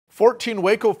14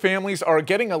 Waco families are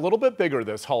getting a little bit bigger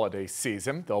this holiday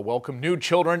season. They'll welcome new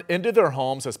children into their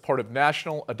homes as part of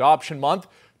National Adoption Month.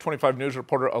 25 News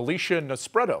reporter Alicia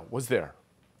Nespreto was there.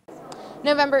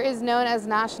 November is known as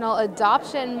National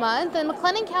Adoption Month, and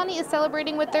McLennon County is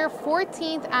celebrating with their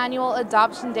 14th annual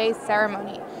Adoption Day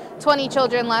ceremony. 20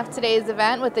 children left today's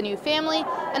event with a new family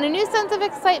and a new sense of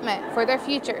excitement for their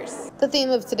futures. The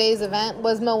theme of today's event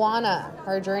was Moana.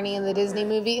 Her journey in the Disney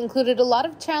movie included a lot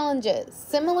of challenges,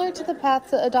 similar to the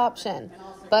path to adoption.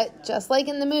 But just like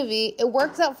in the movie, it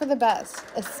works out for the best,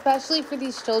 especially for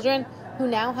these children who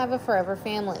now have a forever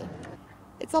family.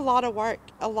 It's a lot of work,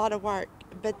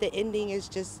 but the ending is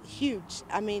just huge.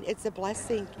 I mean, it's a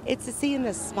blessing. It's seeing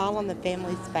the smile on the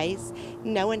family's face,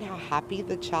 knowing how happy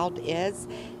the child is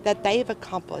that they've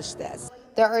accomplished this.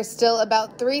 There are still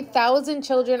about 3,000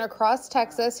 children across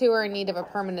Texas who are in need of a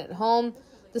permanent home.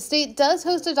 The state does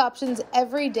host adoptions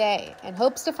every day and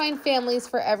hopes to find families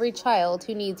for every child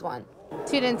who needs one.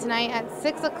 Tune in tonight at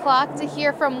 6 o'clock to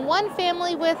hear from one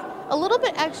family with a little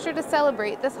bit extra to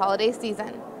celebrate this holiday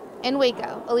season. In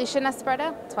Waco, Alicia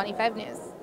Nespreto, 25 News.